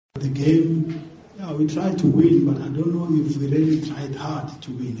The game, yeah, we tried to win, but I don't know if we really tried hard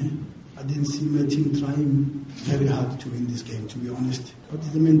to win. I didn't see my team trying very hard to win this game, to be honest. But it's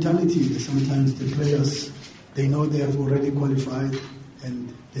the mentality that sometimes the players, they know they have already qualified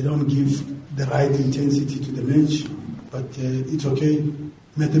and they don't give the right intensity to the match. But it's okay.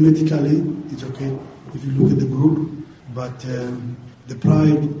 Mathematically, it's okay if you look at the group. But the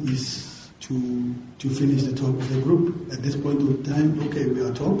pride is to finish the top of the group. At this point of time, okay, we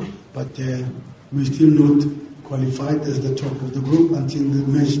are top, but we're still not qualified as the top of the group until the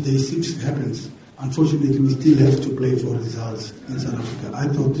match day 6 happens. Unfortunately, we still have to play for results in South Africa. I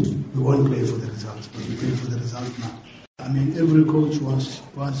thought we won't play for the results, but we play for the results now. I mean, every coach wants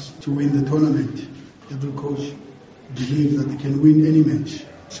to win the tournament. Every coach believes that they can win any match.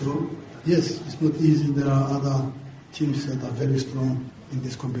 So, yes, it's not easy. There are other teams that are very strong in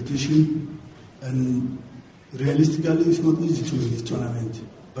this competition, and realistically it's not easy to win this tournament,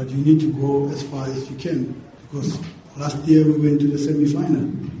 but you need to go as far as you can, because last year we went to the semi-final,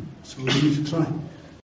 so we need to try.